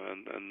other,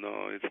 and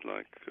now it's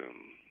like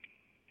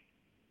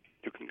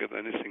you can get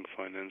anything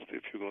financed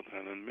if you got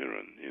Helen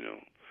Mirren,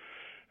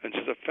 And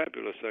she's a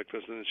fabulous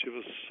actress, and she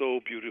was so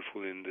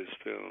beautiful in this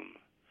film.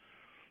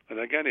 And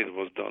again, it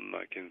was done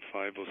like in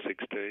 5 or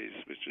 6 days,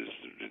 which is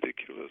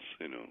ridiculous,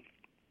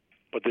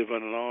 But they were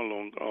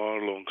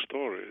hour-long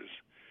stories.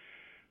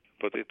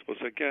 But it was,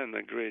 again,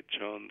 a great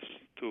chance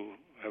to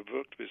have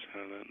worked with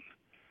Helen.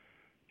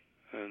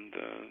 And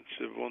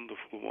she's a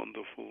wonderful,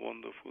 wonderful,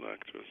 wonderful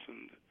actress.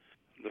 And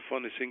the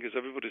funny thing is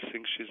everybody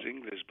thinks she's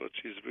English, but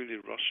she's really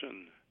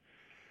Russian.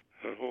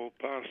 Her whole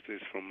past is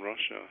from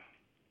Russia.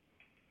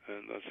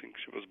 And I think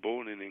she was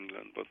born in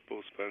England, but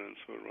both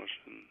parents were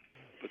Russian.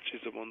 But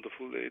she's a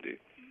wonderful lady.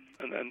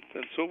 And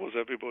so was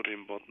everybody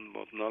in Bottom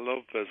Bottom. I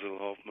love Basil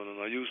Hoffman,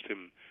 and I used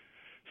him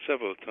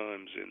several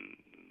times in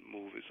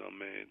movies I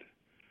made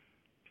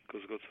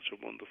because he got such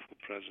a wonderful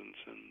presence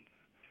and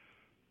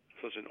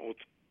such an odd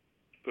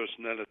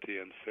personality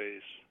and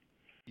face.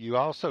 You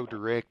also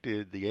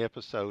directed the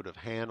episode of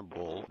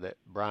Hannibal that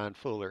Brian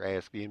Fuller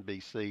asked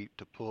NBC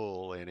to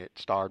pull, and it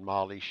starred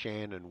Molly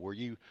Shannon. Were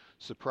you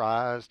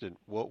surprised, and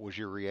what was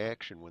your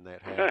reaction when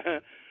that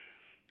happened?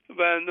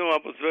 Well, no, I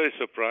was very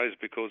surprised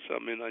because I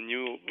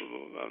knew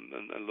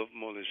and I love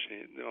Molly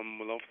Shannon.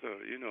 I loved her,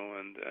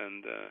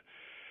 and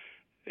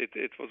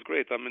it was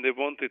great. They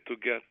wanted to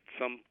get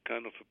some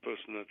kind of a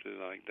personality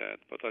like that,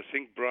 but I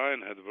think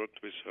Brian had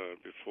worked with her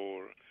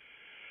before.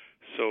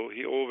 So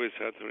he always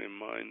had her in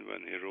mind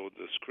when he wrote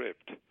the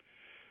script.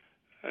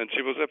 And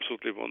she was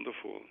absolutely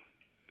wonderful,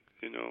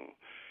 And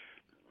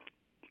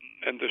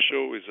the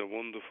show is a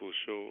wonderful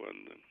show.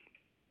 And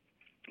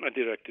I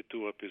directed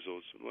 2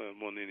 episodes,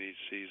 one in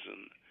each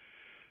season.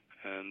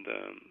 And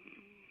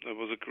it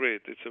was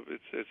it's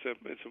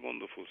a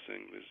wonderful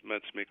thing with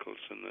Mads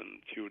Mikkelsen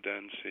and Hugh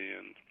Dancy.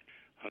 And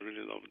I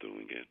really love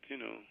doing it,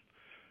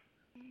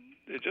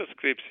 It just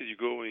keeps you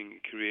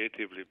going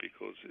creatively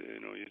because,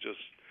 you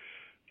just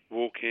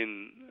walk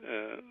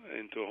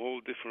into a whole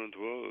different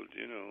world,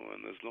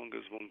 and as long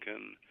as one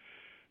can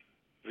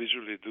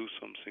visually do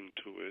something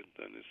to it,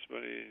 then it's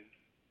very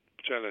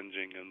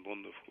challenging and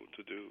wonderful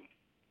to do.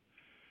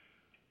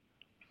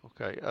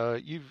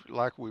 Okay, you've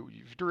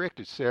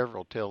directed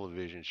several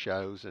television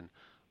shows, and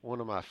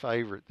one of my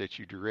favorite that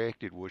you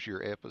directed was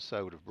your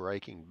episode of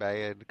Breaking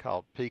Bad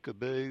called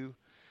Peekaboo.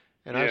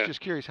 And I was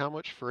just curious, how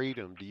much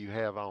freedom do you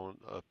have on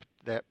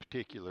that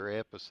particular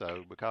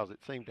episode? Because it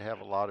seemed to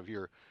have a lot of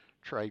your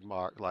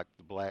trademark, like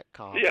the black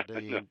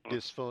comedy and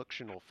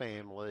dysfunctional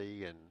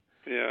family, and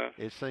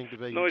it seemed to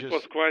be it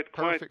was quite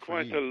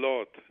a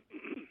lot.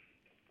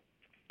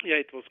 Yeah,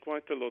 it was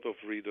quite a lot of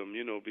freedom,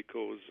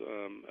 because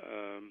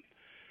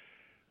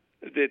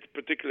they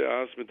particularly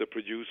asked me, the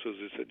producers,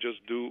 they said,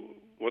 just do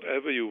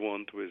whatever you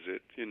want with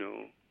it,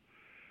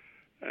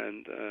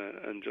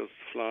 and just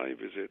fly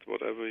with it,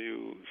 whatever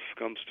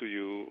comes to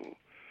you,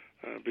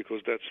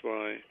 because that's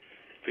why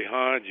we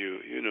hired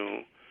you,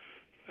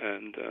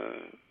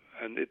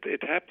 and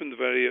it happened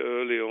very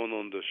early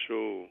on the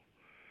show.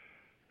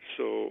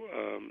 So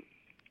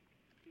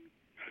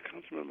I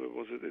can't remember.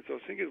 I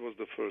think it was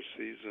the first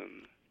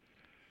season.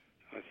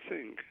 I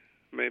think,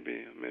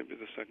 maybe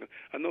the second.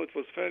 I know it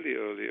was fairly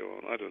early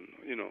on. I don't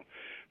know,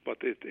 but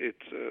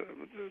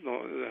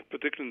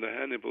particularly the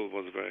Hannibal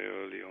was very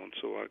early on,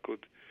 so I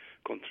could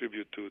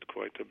contribute to it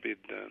quite a bit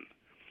then,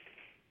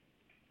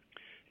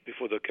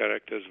 before the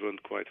characters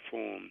weren't quite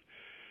formed.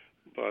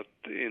 But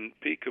in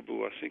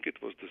Peekaboo, I think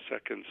it was the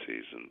second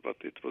season,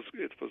 but it was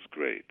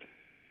great.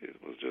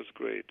 It was just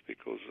great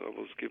because I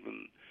was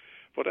given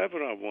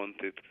whatever I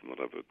wanted,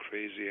 whatever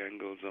crazy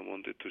angles I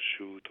wanted to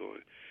shoot,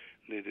 or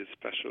needed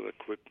special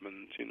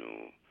equipment,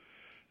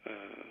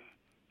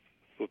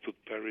 would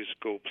put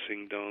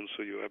periscoping down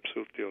so you're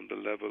absolutely on the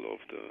level of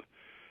the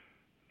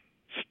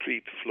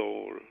street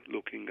floor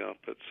looking up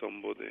at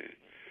somebody.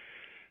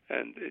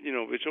 And,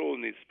 which all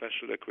needs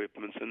special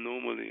equipment. And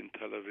normally in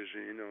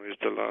television, it's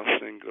the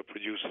last thing the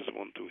producers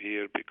want to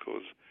hear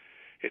because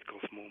it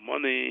costs more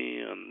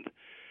money and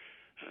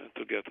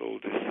to get all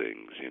these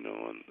things,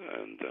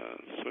 and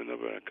so I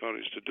never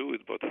encouraged to do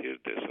it, but here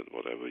they said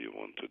whatever you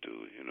want to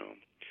do,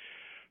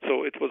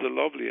 So it was a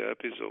lovely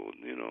episode,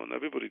 and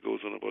everybody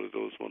goes on about it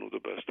was one of the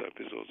best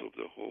episodes of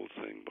the whole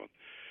thing, but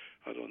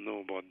I don't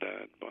know about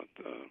that, but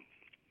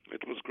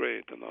it was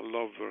great, and I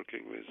love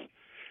working with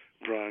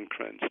Bryan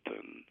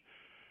Cranston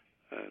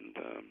and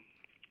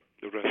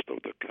the rest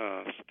of the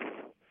cast.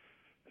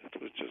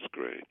 It was just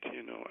great,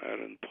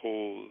 Aaron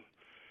Paul,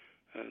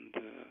 and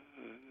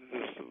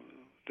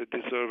they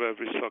deserve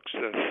every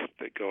success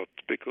they got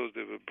because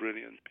they were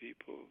brilliant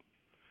people.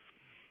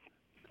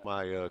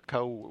 My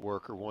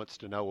co-worker wants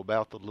to know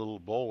about the little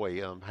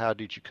boy. How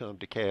did you come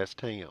to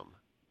cast him?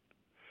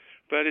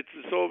 But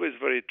it's always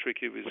very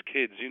tricky with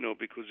kids,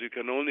 because you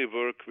can only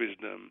work with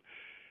them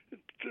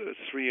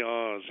 3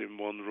 hours in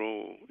one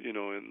row,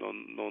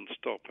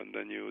 non-stop, and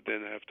then you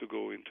have to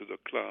go into the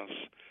class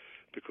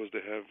because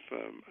they have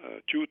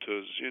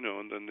tutors,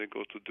 and then they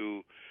go to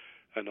do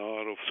an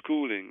hour of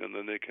schooling, and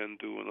then they can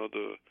do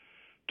another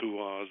 2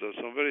 hours. There's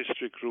some very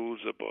strict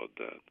rules about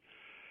that.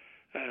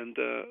 And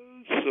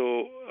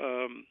so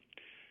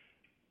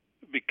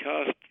we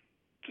cast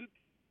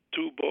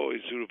 2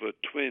 boys who were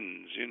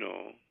twins,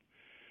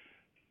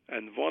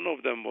 and one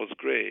of them was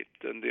great,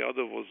 and the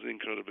other was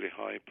incredibly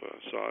hyper.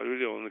 So I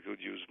really only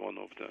could use one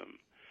of them.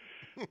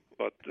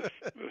 But,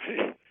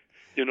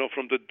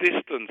 from the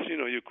distance,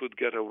 you could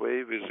get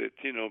away with it,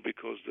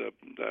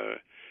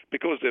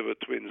 because they were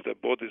twins, their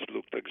bodies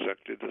looked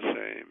exactly the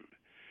same.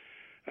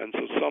 And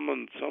so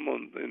someone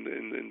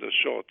in the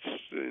shots,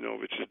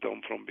 which is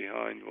done from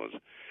behind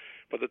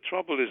but the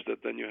trouble is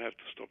that then you have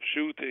to stop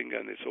shooting,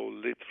 and it's all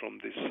lit from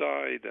this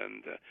side,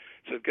 and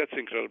so it gets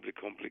incredibly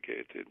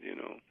complicated,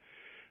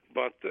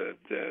 But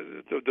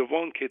the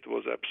one kid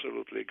was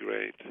absolutely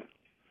great,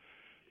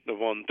 the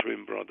one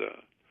twin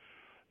brother,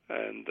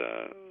 and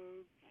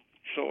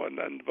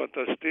but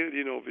still,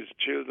 with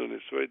children,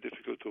 it's very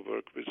difficult to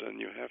work with,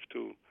 and you have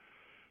to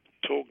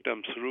talk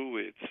them through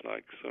it,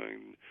 like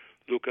saying,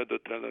 look at the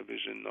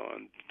television now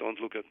and don't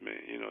look at me,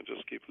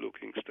 just keep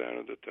looking, stare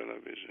at the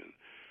television.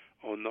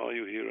 Oh, now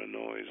you hear a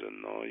noise,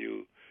 and now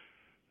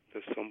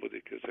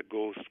there's a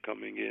ghost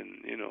coming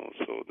in,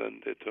 so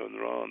then they turn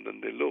around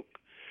and they look,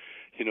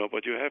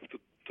 but you have to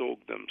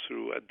talk them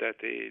through at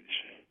that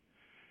age.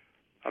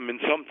 I mean,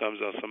 sometimes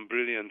there are some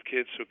brilliant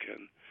kids who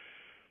can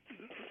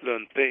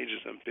learn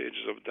pages and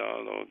pages of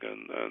dialogue,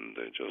 and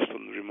they're just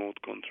on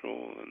remote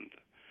control and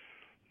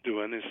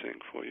do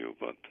anything for you,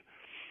 but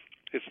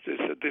it's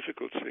a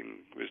difficult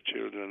thing with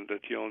children at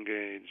that young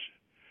age,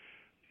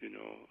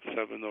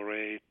 7 or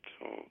 8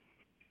 or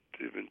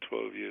even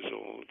 12 years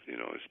old,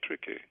 it's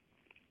tricky.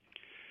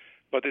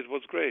 But it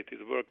was great.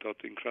 It worked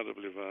out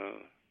incredibly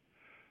well.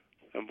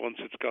 And once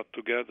it's got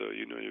together,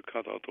 you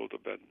cut out all the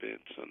bad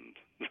bits and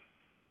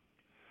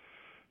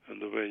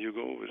and away you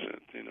go with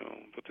it,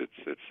 But it's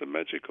the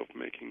magic of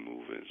making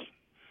movies.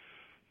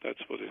 That's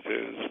what it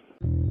is.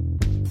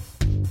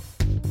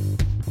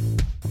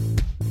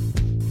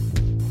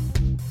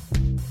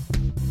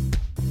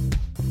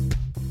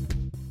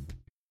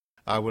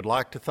 I would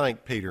like to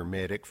thank Peter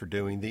Medak for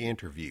doing the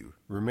interview.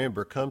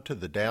 Remember, come to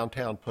the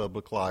Downtown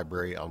Public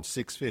Library on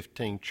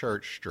 615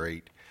 Church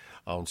Street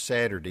on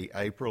Saturday,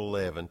 April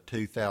 11,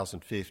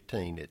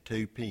 2015 at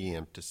 2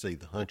 p.m. to see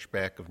The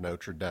Hunchback of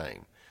Notre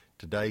Dame.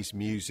 Today's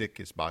music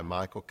is by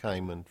Michael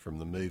Kamen from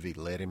the movie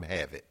Let Him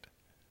Have It.